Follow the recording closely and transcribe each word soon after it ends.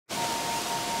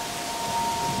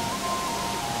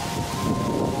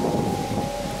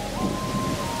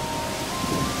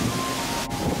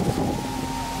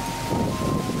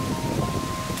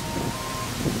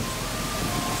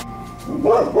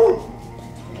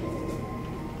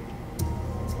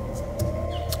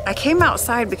I came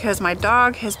outside because my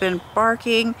dog has been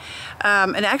barking,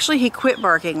 and actually he quit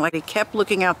barking. Like, he kept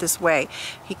looking out this way.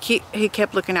 He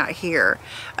kept looking out here.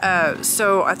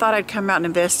 So I thought I'd come out and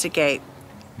investigate.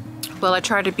 Well, I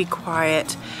tried to be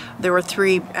quiet. There were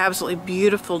 3 absolutely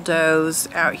beautiful does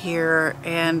out here,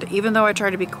 and even though I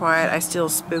tried to be quiet, I still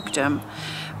spooked them.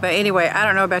 But anyway, I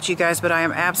don't know about you guys, but I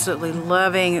am absolutely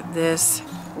loving this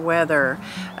weather.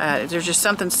 There's just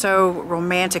something so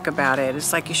romantic about it.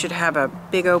 It's like you should have a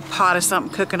big old pot of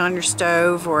something cooking on your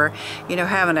stove, or, you know,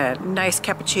 having a nice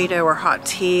cappuccino or hot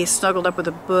tea, snuggled up with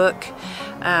a book.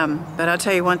 But I'll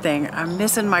tell you one thing, I'm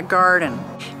missing my garden.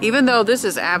 Even though this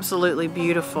is absolutely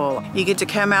beautiful, you get to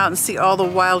come out and see all the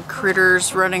wild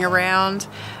critters running around.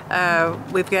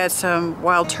 We've got some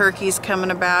wild turkeys coming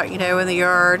about, you know, in the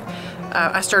yard.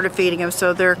 I started feeding them,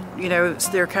 so they're, you know,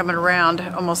 they're coming around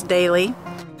almost daily.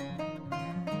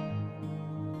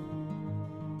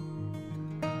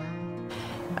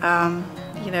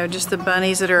 You know, just the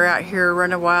bunnies that are out here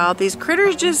running wild. These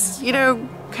critters just, you know,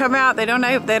 come out. They don't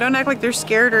act like they're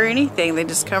scared or anything. They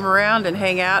just come around and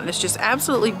hang out, and it's just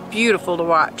absolutely beautiful to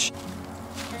watch.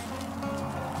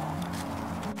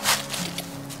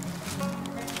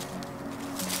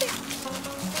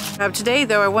 Today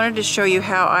though, I wanted to show you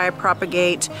how I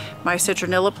propagate my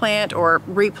citronella plant, or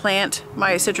replant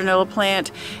my citronella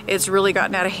plant. It's really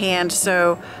gotten out of hand,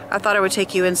 so I thought I would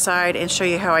take you inside and show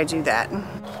you how I do that.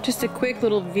 Just a quick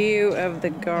little view of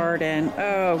the garden.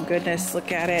 Oh goodness,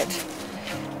 look at it.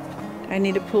 I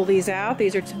need to pull these out.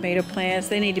 These are tomato plants.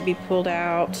 They need to be pulled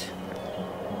out.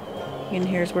 And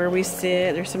here's where we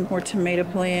sit. There's some more tomato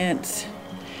plants.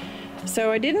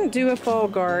 So I didn't do a fall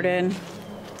garden.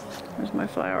 There's my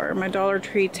flower, my Dollar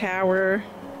Tree tower.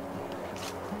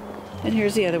 And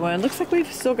here's the other one. Looks like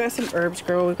we've still got some herbs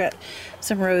growing. We've got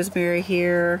some rosemary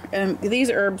here. And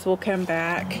these herbs will come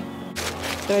back.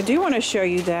 But I do want to show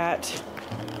you that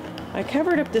I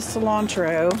covered up this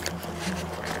cilantro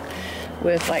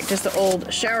with like just the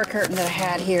old shower curtain that I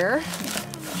had here.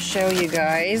 I'll show you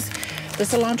guys. The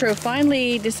cilantro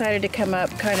finally decided to come up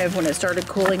kind of when it started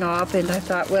cooling off, and I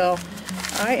thought, well,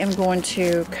 I am going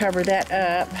to cover that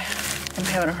up. I'm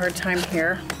having a hard time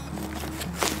here.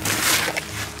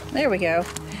 There we go.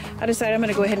 I decided I'm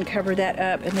going to go ahead and cover that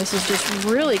up, and this has just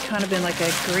really kind of been like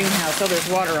a greenhouse. Oh, there's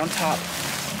water on top.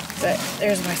 But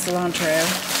there's my cilantro.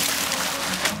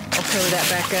 I'll cover that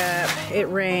back up. It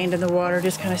rained and the water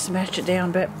just kind of smashed it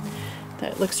down, but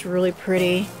that looks really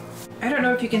pretty. I don't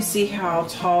know if you can see how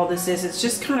tall this is. It's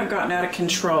just kind of gotten out of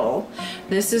control.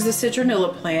 This is the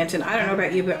citronella plant, and I don't know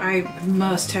about you, but I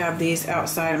must have these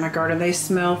outside in my garden. They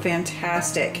smell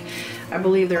fantastic. I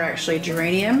believe they're actually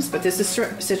geraniums, but this is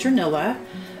citronella.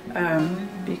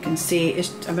 You can see,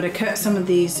 I'm going to cut some of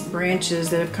these branches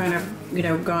that have kind of, you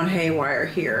know, gone haywire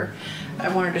here. I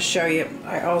wanted to show you,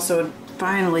 I also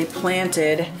finally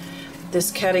planted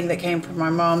this cutting that came from my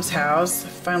mom's house.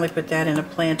 Finally put that in a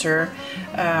planter.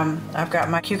 I've got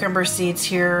my cucumber seeds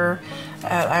here.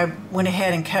 I went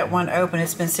ahead and cut one open.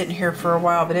 It's been sitting here for a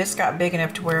while, but it's got big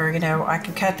enough to where, you know, I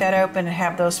can cut that open and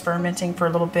have those fermenting for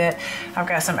a little bit. I've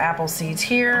got some apple seeds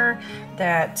here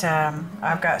that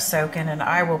I've got soaking, and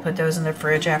I will put those in the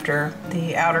fridge after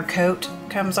the outer coat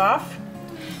comes off.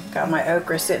 Got my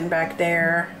okra sitting back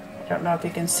there. I don't know if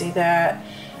you can see that.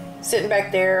 Sitting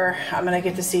back there. I'm going to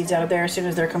get the seeds out of there as soon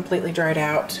as they're completely dried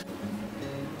out.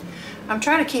 I'm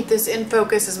trying to keep this in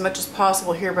focus as much as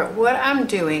possible here, but what I'm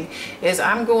doing is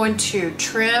I'm going to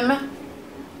trim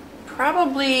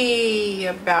probably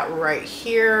about right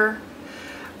here.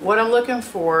 What I'm looking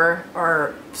for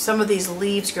are some of these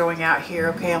leaves growing out here,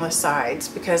 okay, on the sides,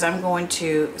 because I'm going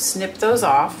to snip those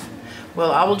off.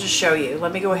 Well, I will just show you.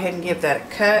 Let me go ahead and give that a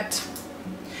cut.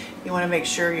 You want to make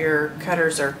sure your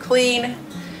cutters are clean.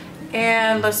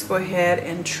 And let's go ahead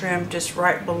and trim just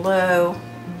right below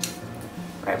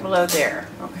there,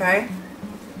 okay?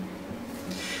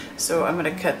 So I'm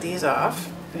going to cut these off.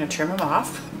 I'm going to trim them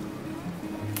off.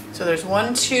 So there's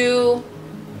 1, 2,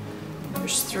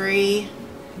 there's 3.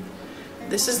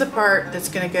 This is the part that's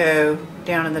going to go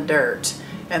down in the dirt,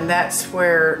 and that's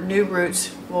where new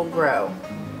roots will grow.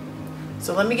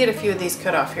 So let me get a few of these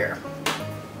cut off here.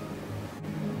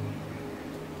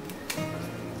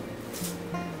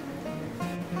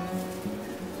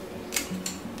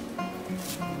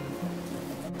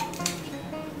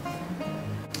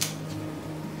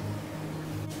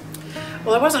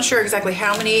 Well, I wasn't sure exactly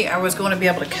how many I was going to be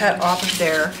able to cut off of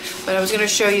there, but I was going to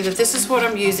show you that this is what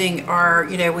I'm using. Our,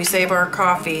 you know, we save our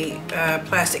coffee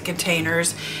plastic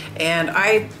containers, and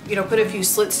I, you know, put a few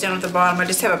slits down at the bottom. I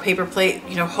just have a paper plate,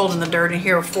 you know, holding the dirt in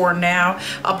here for now.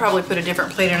 I'll probably put a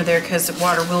different plate under there because the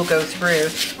water will go through.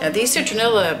 Now, these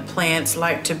citronella plants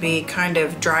like to be kind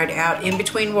of dried out in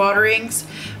between waterings,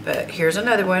 but here's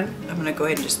another one. I'm going to go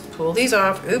ahead and just pull these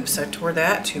off. Oops, I tore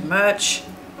that too much.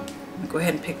 Go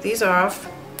ahead and pick these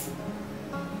off.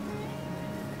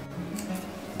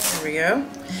 There we go.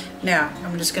 Now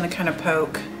I'm just going to kind of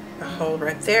poke a hole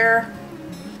right there.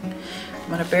 I'm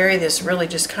going to bury this really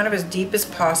just kind of as deep as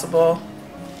possible,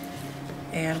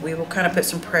 and we will kind of put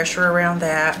some pressure around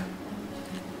that.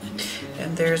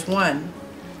 And there's one.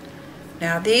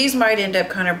 Now these might end up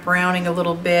kind of browning a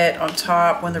little bit on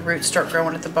top when the roots start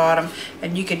growing at the bottom,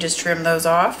 and you can just trim those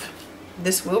off.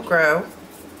 This will grow.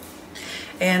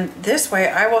 And this way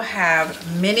I will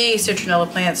have many citronella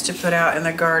plants to put out in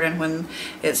the garden when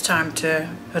it's time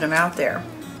to put them out there.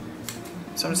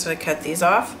 So I'm just going to cut these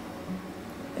off.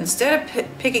 Instead of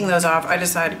picking those off, I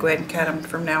decided to go ahead and cut them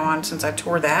from now on since I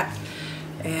tore that.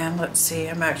 And let's see,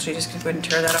 I'm actually just going to go ahead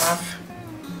and tear that off.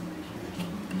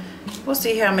 We'll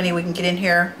see how many we can get in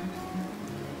here.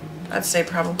 I'd say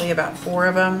probably about 4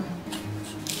 of them,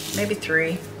 maybe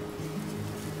 3.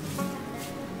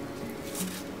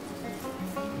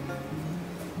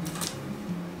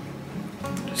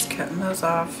 Cutting those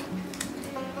off.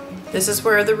 This is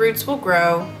where the roots will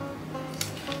grow,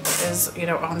 is, you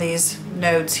know, on these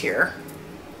nodes here.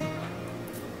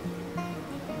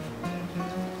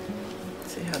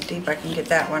 Let's see how deep I can get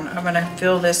that one. I'm going to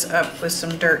fill this up with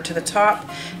some dirt to the top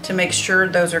to make sure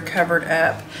those are covered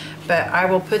up. But I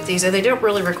will put these, and they don't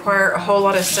really require a whole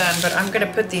lot of sun, but I'm going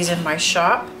to put these in my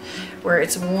shop where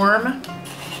it's warm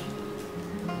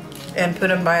and put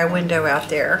them by a window out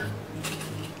there.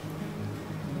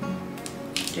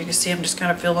 You can see I'm just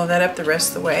kind of filling that up the rest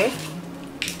of the way.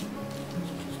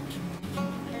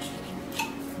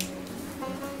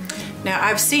 Now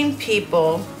I've seen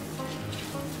people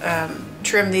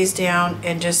trim these down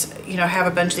and just, you know, have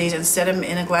a bunch of these and set them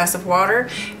in a glass of water,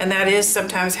 and that is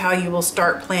sometimes how you will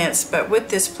start plants. But with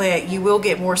this plant, you will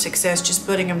get more success just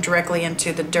putting them directly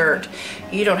into the dirt.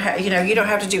 You don't have, you know, you don't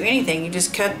have to do anything. You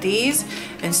just cut these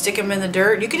and stick them in the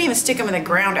dirt. You can even stick them in the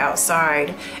ground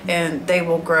outside and they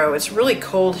will grow. It's really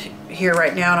cold here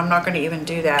right now, and I'm not going to even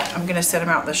do that. I'm going to set them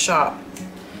out in the shop.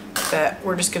 But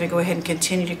we're just going to go ahead and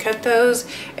continue to cut those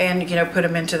and, you know, put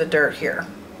them into the dirt here.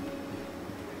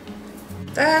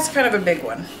 That's kind of a big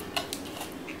one.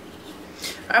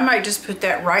 I might just put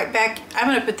that right back. I'm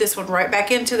going to put this one right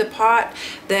back into the pot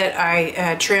that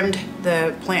I trimmed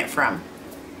the plant from.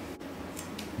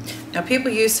 Now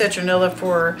people use citronella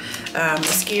for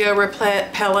mosquito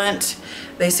repellent.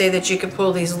 They say that you can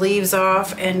pull these leaves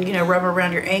off and, you know, rub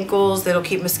around your ankles. That'll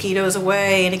keep mosquitoes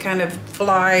away, any kind of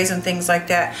flies and things like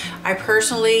that. I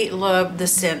personally love the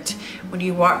scent. When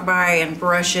you walk by and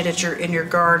brush it at in your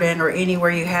garden or anywhere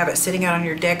you have it sitting out on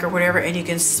your deck or whatever, and you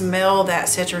can smell that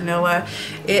citronella,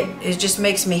 it just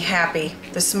makes me happy.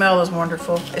 The smell is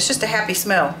wonderful. It's just a happy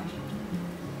smell.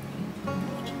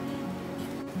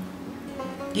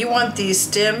 You want these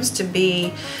stems to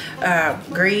be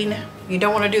green. You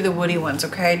don't want to do the woody ones,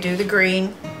 okay? Do the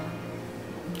green.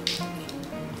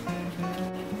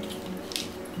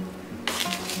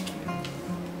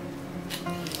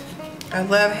 I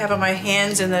love having my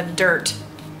hands in the dirt.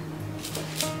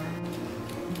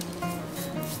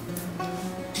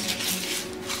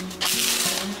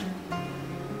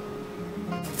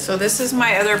 So this is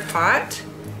my other pot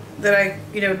that I,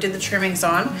 you know, did the trimmings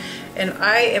on. And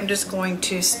I am just going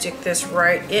to stick this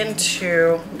right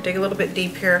into, dig a little bit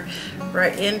deep here,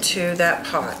 right into that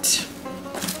pot.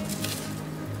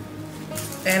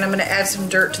 And I'm going to add some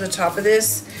dirt to the top of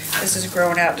this. This is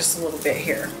growing out just a little bit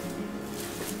here.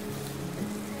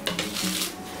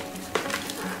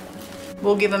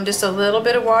 We'll give them just a little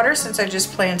bit of water since I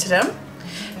just planted them.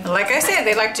 And like I said,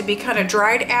 they like to be kind of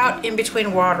dried out in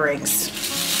between waterings.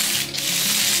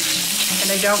 And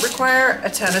they don't require a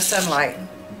ton of sunlight.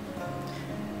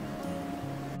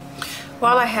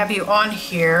 While I have you on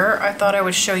here, I thought I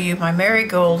would show you my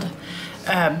marigold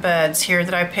buds here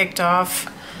that I picked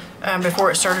off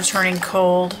before it started turning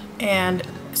cold. And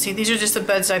see, these are just the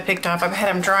buds I picked off. I've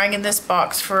had them drying in this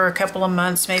box for a couple of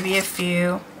months, maybe a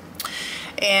few.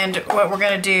 And what we're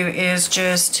going to do is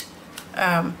just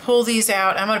pull these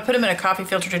out. I'm going to put them in a coffee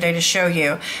filter today to show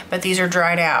you, but these are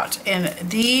dried out. And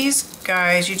these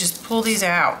guys, you just pull these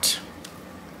out.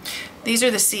 These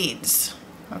are the seeds.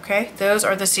 Okay, those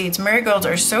are the seeds. Marigolds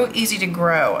are so easy to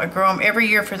grow. I grow them every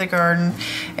year for the garden,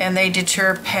 and they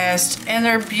deter pests, and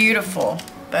they're beautiful.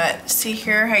 But see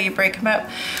here how you break them up?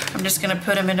 I'm just gonna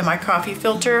put them into my coffee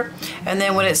filter, and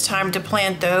then when it's time to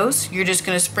plant those, you're just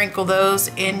gonna sprinkle those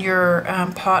in your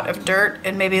pot of dirt,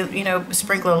 and maybe, you know,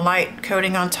 sprinkle a light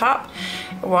coating on top,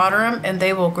 water them, and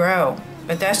they will grow.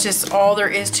 But that's just all there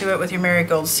is to it with your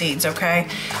marigold seeds, okay?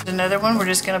 Another one, we're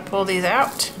just gonna pull these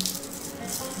out.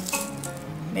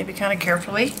 Maybe kind of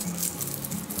carefully.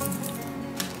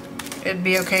 It'd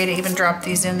be okay to even drop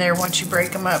these in there once you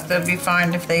break them up. That'd be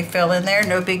fine if they fell in there,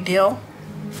 no big deal.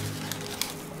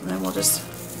 And then we'll just,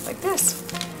 like this.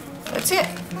 That's it.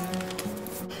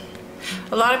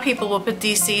 A lot of people will put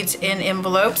these seeds in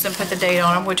envelopes and put the date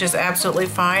on them, which is absolutely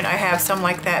fine. I have some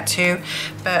like that too,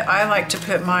 but I like to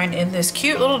put mine in this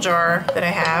cute little jar that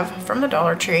I have from the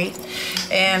Dollar Tree,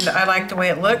 and I like the way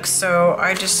it looks, so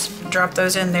I just drop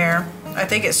those in there. I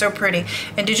think it's so pretty.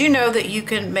 And did you know that you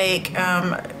can make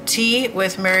tea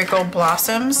with marigold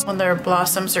blossoms? When their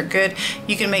blossoms are good,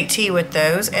 you can make tea with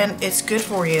those, and it's good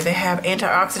for you. They have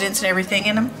antioxidants and everything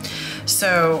in them.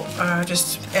 So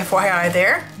just FYI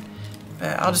there.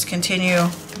 But I'll just continue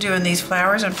doing these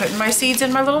flowers and putting my seeds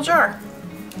in my little jar.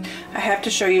 I have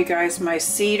to show you guys my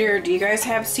cedar. Do you guys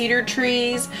have cedar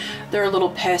trees? They're a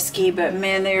little pesky, but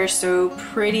man, they're so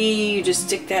pretty. You just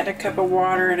stick that in a cup of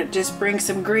water and it just brings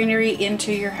some greenery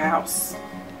into your house.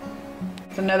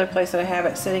 It's another place that I have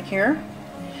it sitting here.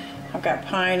 I've got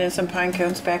pine and some pine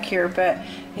cones back here, but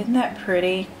isn't that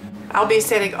pretty? I'll be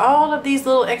setting all of these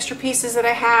little extra pieces that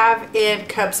I have in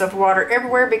cups of water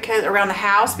everywhere around the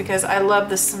house, because I love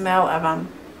the smell of them.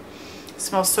 It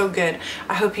smells so good.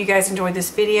 I hope you guys enjoyed this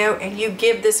video and you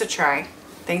give this a try.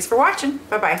 Thanks for watching.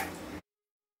 Bye-bye.